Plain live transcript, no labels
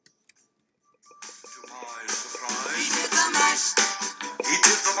Surprise, surprise. He did the mash. He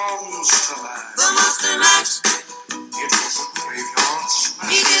did the monster mash. The monster mash. It was a graveyard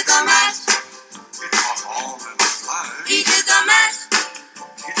smash. He did the mash. It caught on in a flash. He did the mash.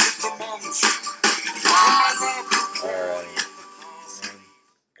 He did the monster mash. Alright.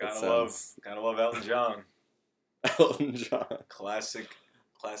 Gotta love Elton John. Elton John. Classic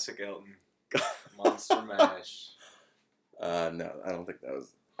Elton. Monster Mash. No, I don't think that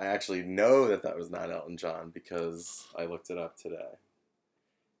was... I actually know that was not Elton John because I looked it up today.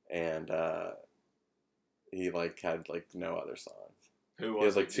 And he had no other songs. Who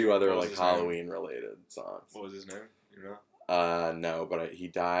was He has it? two other What was his Halloween related songs. What was his name? You know? No, but he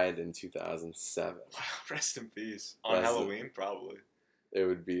died in 2007. Rest in peace. On Rest in- Halloween, probably. It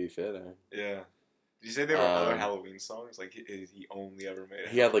would be fitting. Yeah. Did you say there were other Halloween songs? Like he only ever made.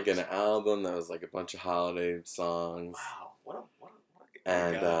 He had an album that was a bunch of holiday songs. Wow, what a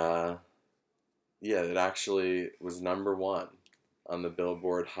And guy. yeah, it actually was #1 on the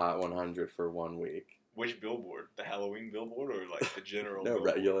Billboard Hot 100 for 1 week. Which billboard? The Halloween billboard or the general? No,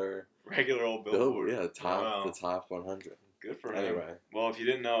 billboard? Regular old billboard. Yeah, the Wow. top 100. Good for him. Anyway, Well, if you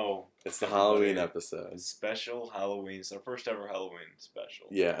didn't know, it's the everybody, Halloween episode. Special Halloween. It's our first ever Halloween special.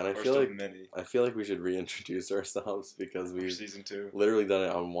 Yeah, and First of many. I feel like we should reintroduce ourselves because For we've season 2. literally done it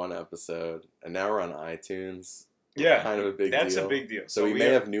on one episode, and now we're on iTunes. Yeah, Kind of a big deal. that's a big deal. So we may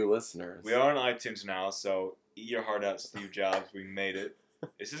have new listeners. We are on iTunes now, so eat your heart out, Steve Jobs. We made it.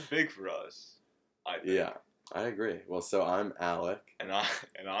 This is big for us. I think. Yeah, I agree. Well, so I'm Alec. And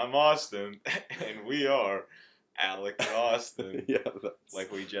I'm Austin, and we are Alec and Austin. Yeah, that's, like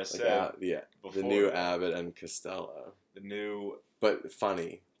we just said. yeah, before the new that. Abbott and Costello. The new. But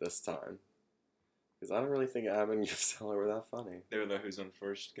funny this time. Because I don't really think Abbott and Costello were that funny. They were the Who's on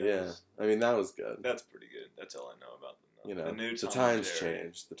First guys. Yeah, I mean, that was good. That's pretty good. That's all I know about them. Though. You know, the new the Tom times and Jerry.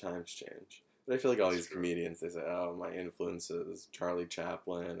 change. The times change. But I feel like all That's these true. comedians, they say, oh, my influences, Charlie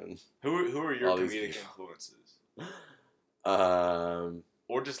Chaplin, and... Who are your all these comedic people. influences?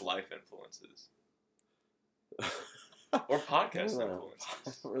 Or just life influences? Or podcast I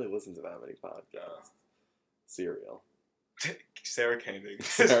influences? don't really listen to that many podcasts. Serial. Sarah Koenig. This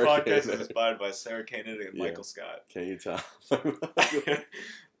Sarah podcast is Koenig. inspired by Sarah Koenig and Yeah. Michael Scott. Can you tell?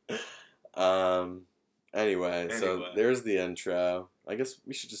 Anyway, so Anyway. there's the intro. I guess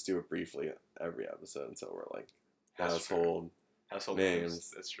we should just do it briefly every episode until we're That's household Household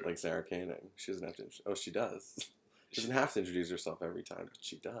names. That's true. Like Sarah Koenig. She doesn't have to. Oh, she does. She doesn't have to introduce herself every time, but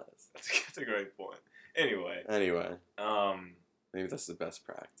she does. That's a great point. Anyway, Anyway, maybe that's the best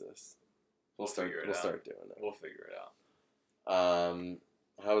practice. We'll figure it out. start doing it. we'll figure it out.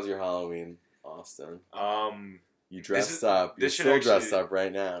 How was your Halloween, Austin? You dressed is- up. You're this should still dressed actually- up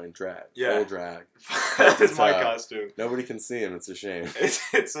right now in drag. Yeah. Full drag. That's my So- costume. Nobody can see him. It's a shame.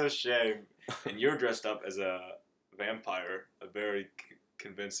 It's a shame. And you're dressed up as a vampire, a very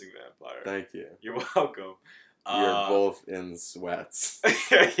convincing vampire. Thank you. You're welcome. You're both in sweats.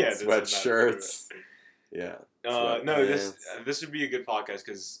 yeah, this is not Sweatshirts. Yeah. true. No, Sweatpants. this would be a good podcast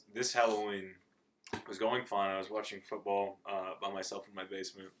because this Halloween was going fine. I was watching football by myself in my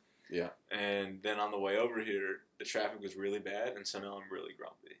basement. Yeah. And then on the way over here, the traffic was really bad, and so now I'm really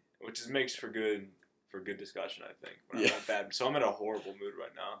grumpy, which makes for good discussion, I think. When I'm Yeah. not bad. So I'm in a horrible mood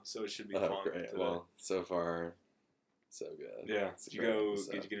right now, so it should be Oh, fun. great. today. Well, so far, so good. Yeah. It's a Did you great go?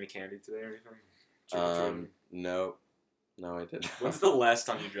 episode. Did you get any candy today or anything? Trick-or-treating? No, I didn't. When's the last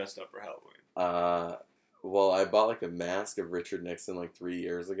time you dressed up for Halloween? Well, I bought a mask of Richard Nixon 3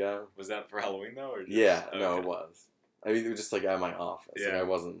 years ago. Was that for Halloween though, or just, Yeah, okay. no, it was. I mean, it was just at my office. Yeah. I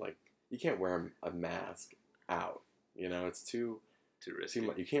wasn't you can't wear a mask out. You know, it's too Too risky.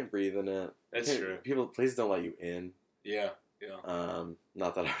 much. You can't breathe in it. That's true. Places don't let you in. Yeah.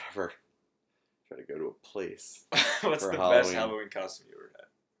 Not that I'd ever try to go to a place. What's For the best Halloween. Halloween costume you ever had?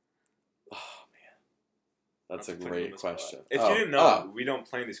 Oh man, that's a Not to put you on great the spot. question. If Oh, you didn't know, we don't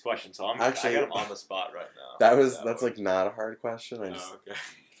plan these questions, so Actually, I got them on the spot right now. that's not a hard question. I just Oh, okay.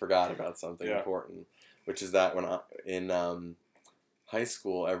 forgot about something Yeah. important, which is that when in high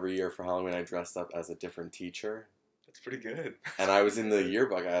school every year for Halloween I dressed up as a different teacher, That's pretty good. and I was in the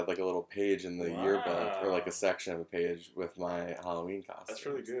yearbook. I had a little page in the Wow. yearbook, or a section of a page with my Halloween costume. That's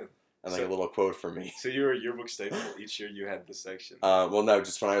really good. And So- a little quote for me. So you were a yearbook staple. Each year you had this section. Well, no,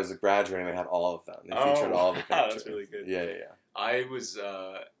 just when I was graduating, they had all of them. They featured all the pictures. wow, that's really good. Yeah. I was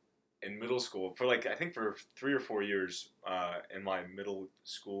in middle school for I think for 3 or 4 years in my middle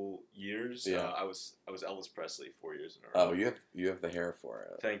school years. Yeah. I was Elvis Presley 4 years in a row. Oh, you have the hair for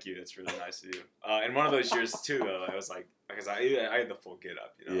it. Thank you. That's really nice of you. In one of those years too, though, I was because I had the full get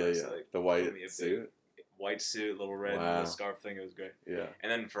up. You know, Yeah. It's The put me a white big suit. white suit, little red Wow. little scarf thing. It was great. Yeah.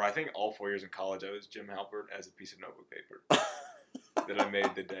 And then for I think all 4 years in college, I was Jim Halpert as a piece of notebook paper that I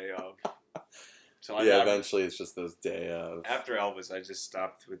made the day of. So Yeah, eventually it's just those day of. after Elvis, I just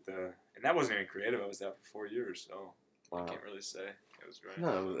stopped with the, and that wasn't even creative. I was there for 4 years, so I Wow. can't really say it was great.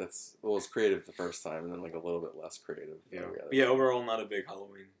 No, it's creative the first time, and then like a little bit less creative. Yeah. every other Yeah. time. Overall, not a big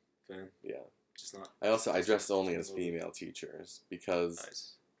Halloween fan. Yeah. Just not I dressed only as female teachers because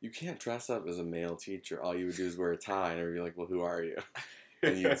nice. you can't dress up as a male teacher. All you would do is wear a tie, and everybody would be like, "Well, who are you?"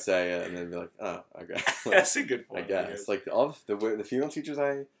 And you'd say it, and then be like, "Oh, okay." That's a good I point. guess like all the female teachers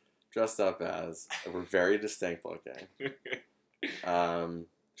I dressed up as were very distinct looking.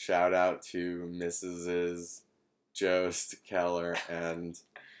 Shout out to Mrs. Jost, Keller, and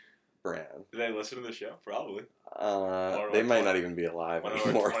Bran. Do they listen to the show? Probably. They might not even be alive One of our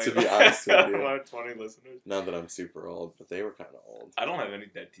anymore, 20 to be honest with one of you. our 20 listeners. Not that I'm super old, but they were kind of old. I don't have any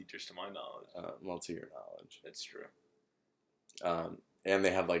dead teachers to my knowledge. Well, to your knowledge. That's true. And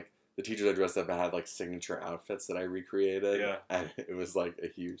they had like the teachers I dressed up had like signature outfits that I recreated. Yeah. And it was like a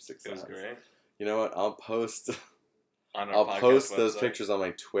huge success. It was great. You know what? I'll post On our I'll podcast post those website. pictures on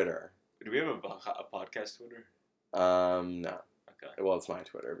my Twitter. Do we have a podcast Twitter? No. Okay. Well, it's my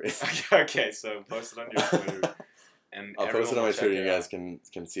Twitter, basically. Okay, so post it on your Twitter. And I'll post it on my everyone will check Twitter. You it guys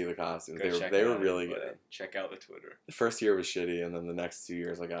out. can see the costumes. Go They check were it out, really everybody. good. Check out the Twitter. The first year was shitty, and then the next 2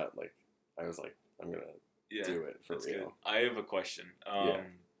 years I was like, I'm gonna Yeah, do it for that's real. good. I have a question. Yeah.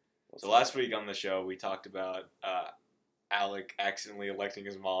 So last week on the show, we talked about Alec accidentally electing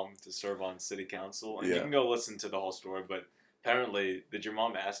his mom to serve on city council, and you Yeah. can go listen to the whole story. But apparently, did your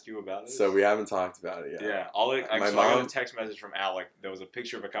mom ask you about it? So we haven't talked about it yet. Yeah, I My got mom- a text message from Alec. There was a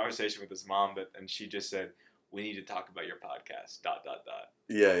picture of a conversation with his mom, and she just said, "We need to talk about your podcast." ...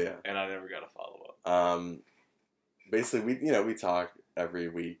 Yeah. And I never got a follow up. Basically, we talk every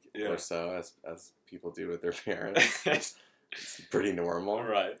week Yeah. or so, as people do with their parents. It's pretty normal.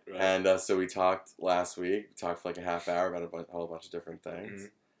 Right. And so we talked last week. We talked for like a half hour about a whole bunch of different things.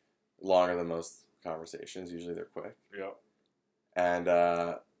 Longer than most conversations. Usually they're quick. Yep.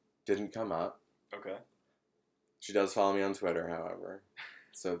 And didn't come up. Okay. She does follow me on Twitter, however.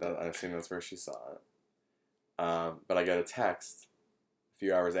 So that I assume that's where she saw it. But I get a text a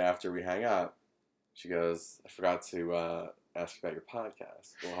few hours after we hang up. She goes, "I forgot to ask you about your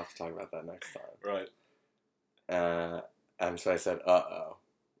podcast. We'll have to talk about that next time." Right. And so I said, "Uh-oh,"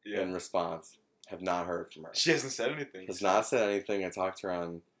 Yeah. in response. Have not heard from her. She hasn't said anything. Has not said anything. I talked to her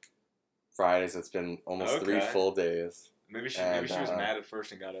on Fridays. It's been almost 3 Okay. full days. Maybe she And, was mad at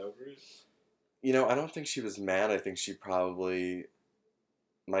first and got over it. I don't think she was mad. I think she probably...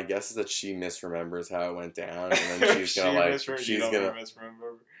 My guess is that she misremembers how it went down, and then she's gonna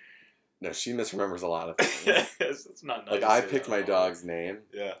misremember. No, she misremembers a lot of things. It's not nice. Like to I say picked that my out loud. dog's name,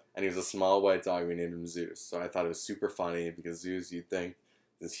 Yeah. and he was a small white dog. We named him Zeus, so I thought it was super funny because Zeus, you'd think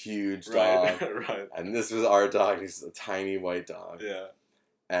this huge dog, Right. and this was our dog. He's a tiny white dog. Yeah.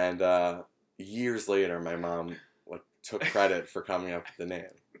 And years later, my mom took credit for coming up with the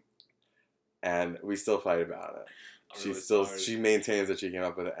name, and we still fight about it. I'm really sorry. She maintains that she came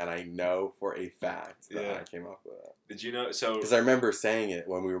up with it, and I know for a fact that Yeah. I came up with it. Did you know? So Because I remember saying it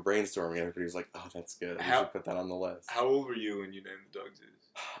when we were brainstorming. Everybody was like, "Oh, that's good. We How- should put that on the list." how old were you when you named the dog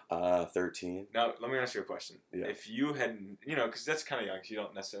Zeus? 13. Now, let me ask you a question. Yeah. If you had, because that's kind of young, 'cause you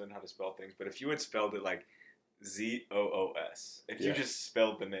don't necessarily know how to spell things, but if you had spelled it like Zoos, if you Yeah. just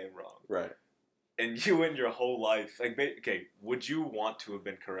spelled the name wrong, Right. and you went your whole life, okay, would you want to have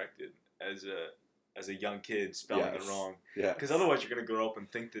been corrected as a young kid spelling Yes. it wrong? Yeah. Because otherwise you're going to grow up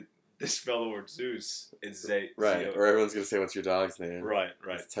and think that they spell the word Zeus is Right. Zeo. Or everyone's gonna say, "What's your dog's name?" Right.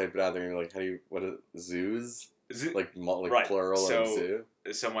 Just type it out there and you're like, what is zoos? Like Right. plural of So- zoo?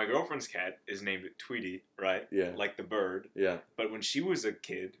 So my girlfriend's cat is named Tweety, right? Yeah. Like the bird. Yeah. But when she was a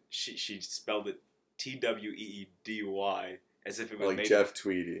kid, she spelled it Tweedy, as if it was Like made Jeff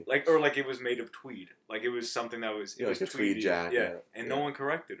Tweedy. of, like it was made of tweed. Like it was something that was Yeah, was like a tweed jacket. Yeah, and no Yeah. one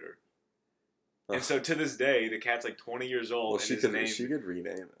corrected her. Huh. And so to this day, the cat's like 20 years old. Well, and she his could name, she could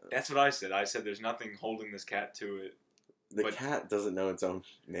rename it. That's what I said. I said there's nothing holding this cat to it. The but- cat doesn't know its own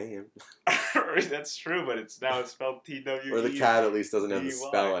name. That's true, but it's spelled TWE. Or the cat at least doesn't know the DUI.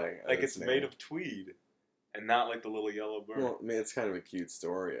 spelling. of Like its it's made name. of tweed, and not like the little yellow bird. Well, I mean, it's kind of a cute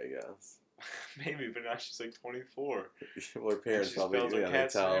story, I guess. Maybe, but now she's like 24. Well, her And parents she probably spells her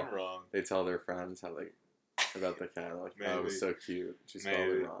cat's name tell wrong. they tell their friends how about the cat. Like, oh, it was so cute. She spelled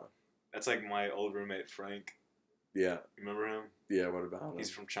Maybe. it wrong. That's like my old roommate Frank. Yeah. You remember him? Yeah. What about him?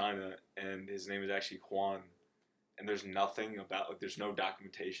 He's from China, and his name is actually Juan. and there's nothing about there's no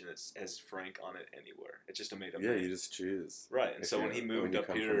documentation that has Frank on it anywhere. It's just a made up Yeah, name. you just choose. Right, and If so when you're- he moved you up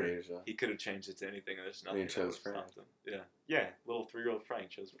come here, from Asia. he could have changed it to anything, and there's And nothing. he chose that would Frank. stop him. Yeah, little 3-year-old Frank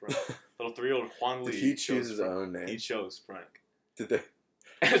chose Frank. Little 3-year-old Juan Lee. Did he chose choose his Frank. own name? He chose Frank. Did they?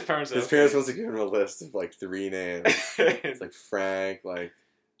 His parents. His parents must have given him a list of like 3 names. It's It's like Frank, like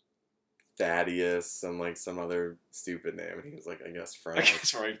Thaddeus, and like some other stupid name. And he was like, I guess I Frank.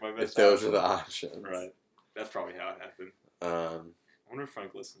 guess Frank's my best. If those are option. the options. Right. That's probably how it happened. I wonder if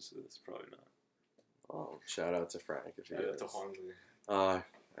Frank listens to this. Probably not. Oh, shout out to Frank if he Shout out is. to Juan Lee.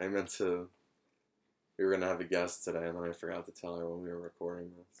 I meant to. We were gonna have a guest today, and then I forgot to tell her when we were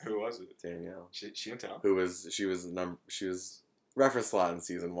recording this. Who was it? Danielle, She in town? she was referenced a lot in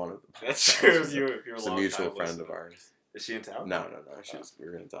season 1 of the podcast. That's true. She's If you're a mutual friend of ours. Is she in town? No. We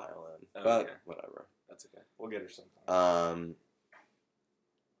were gonna dial in, Oh, but okay. whatever. That's okay. We'll get her sometime.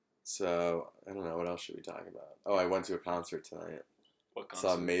 So I don't know, what else should we talk about? Oh, I went to a concert tonight. What concert?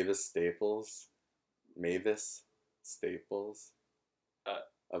 Saw Mavis Staples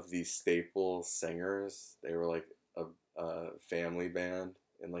of the Staples Singers. They were like a family band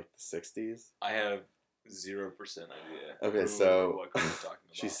in like the 60s. I have 0% idea. Okay, who so or what you're talking about.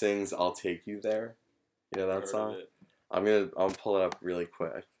 she sings "I'll Take You There." You know Heard that of song? it. I'll pull it up really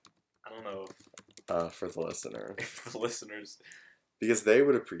quick I don't know for the listener if the listeners. because they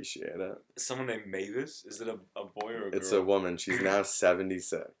would appreciate it. Someone named Mavis? Is it a boy or a girl? It's a woman. She's now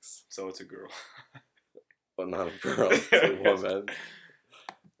 76, So it's a girl. but not a girl. It's a woman.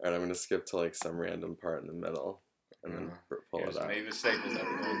 Alright, I'm gonna skip to like some random part in the middle and then pull Here's it up. Mavis Staples,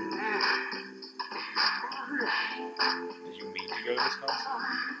 everyone. Did you mean to go to this concert?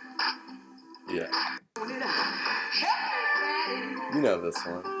 Yeah. You know this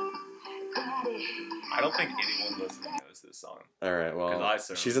one. I don't think anyone listening knows this song. Alright, 'Cause well, I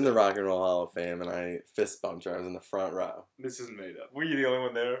certainly she's in the Rock and Roll Hall of Fame, and I fist bumped her. I was in the front row. This is made up. Were you the only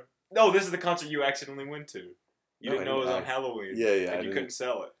one there? No, this is the concert you accidentally went to. You No, didn't know it was I on Halloween. Yeah, yeah, I Like you didn't- couldn't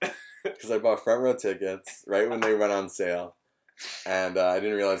sell it. Because I bought front row tickets right when they went on sale, and I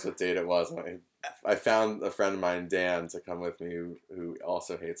didn't realize what date it was. And I found a friend of mine, Dan, to come with me who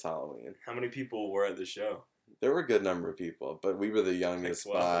also hates Halloween. How many people were at the show? There were a good number of people, but we were the youngest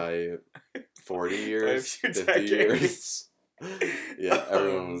by 40 years, By a few 50 years. decades. Yeah, Oh,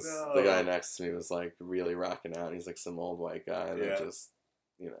 everyone was. no. The guy next to me was like really rocking out. He's like some old white guy, and Yeah. it just,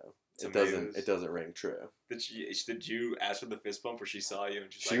 It's it doesn't amazing. ring true. Did you ask for the fist bump, or she saw you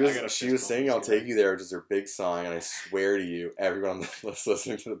and she's She like, I was got a she fist was bump singing and "I'll she Take likes You There," which is her big song, and I swear to you, everyone on the list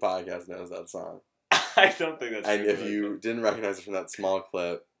listening to the podcast knows that song. it. I don't think that's And true, if but you didn't recognize it from that small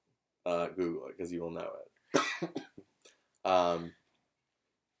clip, Google it because you will know it.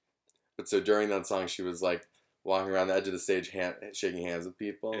 But so during that song, she was like walking around the edge of the stage, shaking hands with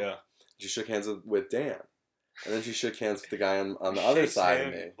people. yeah. She shook hands with Dan, and then she shook hands with the guy on the other Shakes side hand,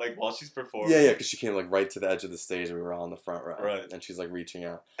 of me. like while she's performing. Yeah, because she came like right to the edge of the stage, and we were all in the front row. Right. And she's like reaching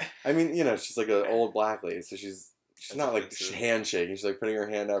out. I mean, she's like an old black lady, so she's That's not like offensive. handshaking. She's like putting her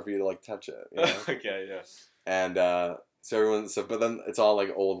hand out for you to like touch it. You know? Okay, yeah. And but then it's all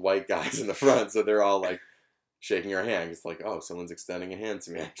like old white guys in the front, so they're all like shaking her hand. It's like, oh, someone's extending a hand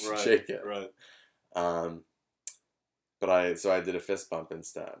to me. I should Right. shake it. Right. But I did a fist bump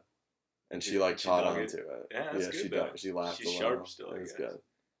instead, and she like She caught dug on it? to it. Yeah, that's she good, though. she laughed She's a little. sharp still, I It was guess. good.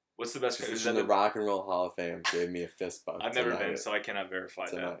 What's the best? She's Is in that the Rock and Roll Hall of Fame. Gave me a fist bump. I've never been, tonight. so I cannot verify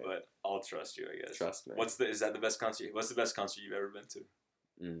Tonight. that, but I'll trust you, I guess. Trust me. Is that the best concert? What's the best concert you've ever been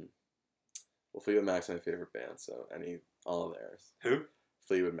to? Well, Fleetwood Mac's my favorite band, so all of theirs. Who?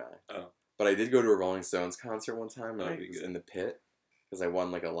 Fleetwood Mac. Oh. But I did go to a Rolling Stones concert one time, and That'd I be was good. in the pit because I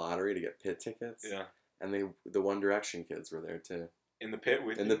won like a lottery to get pit tickets. Yeah. And the One Direction kids were there too. In the pit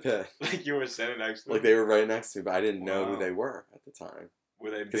with In you? the pit. Like you were sitting next to them? Like they were right next to me, but I didn't know Wow. who they were at the time.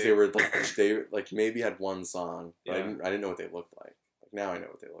 Were they Because big? they were they maybe had one song, but Yeah. I didn't know what they looked like. Like now I know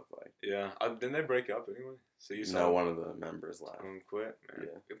what they look like. Yeah. Didn't they break up anyway? So you saw No, one of the members left. quit? Man.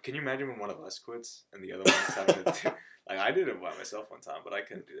 Yeah. Can you imagine when one of us quits and the other one's having to do... Like, I did it by myself one time, but I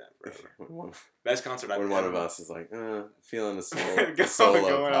couldn't do that forever. when Best concert I've one ever of us is like, feeling a Go- solo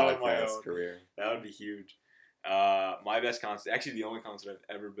going out on my podcast own. career. That would be huge. My best concert, actually the only concert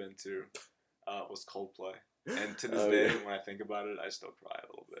I've ever been to, was Coldplay. And to this Oh, day, yeah. when I think about it, I still cry a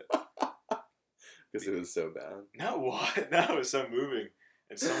little bit. Because it was so bad. No, what? No, it was so moving.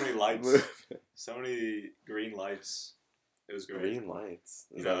 And so many lights. So many green lights. It was great. Green lights.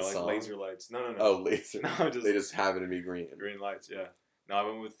 Is You that know, a like song? laser lights. No. Oh, laser. No, They just happen to be green. green lights, yeah. No, I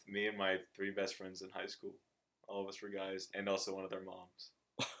went with me and my 3 best friends in high school. All of us were guys, and also one of their moms.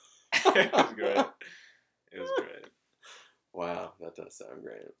 It was great. It was great. Wow, that does sound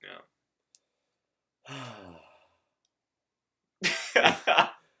great. Yeah.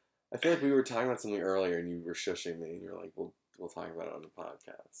 I feel like we were talking about something earlier, and you were shushing me, and you're like, "We'll talk about it on the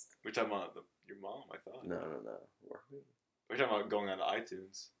podcast." We're talking about your mom, I thought. No. Were we? We're talking about going on to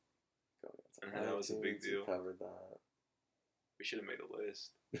iTunes. Going And that was a big iTunes, we deal. Covered that. We should have made a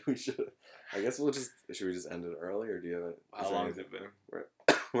list. We should. I guess should we just end it early, or do you have it? How long has it been?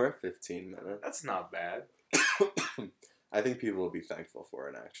 We're at 15 minutes. That's not bad. I think people will be thankful for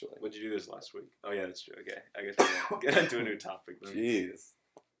it, actually. What'd you do this last week? Oh, yeah, that's true. Okay. I guess we'll get into a new topic then. Jeez.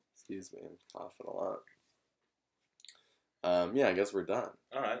 Excuse me, I'm coughing a lot. Yeah, I guess we're done.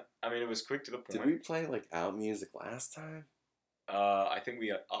 All right. I mean, it was quick to the point. Did we play, like, out music last time? I think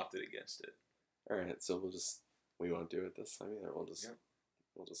we opted against it. Alright, so we won't do it this time either. We'll just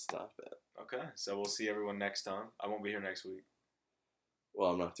stop it. Okay. So we'll see everyone next time. I won't be here next week.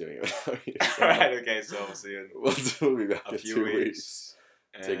 Well, I'm not doing it without you. All right. Okay. So we'll see you in We'll be back a in few 2 weeks. weeks.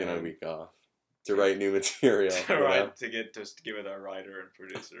 Taking a week off. To write new material. Right. To give it our writer and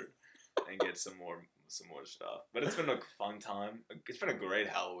producer and get some more stuff. But it's been a fun time. It's been a great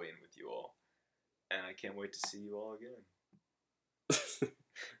Halloween with you all. And I can't wait to see you all again.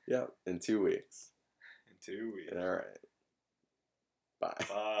 Yeah, in 2 weeks. In 2 weeks. Alright. Bye.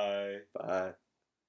 Bye. Bye.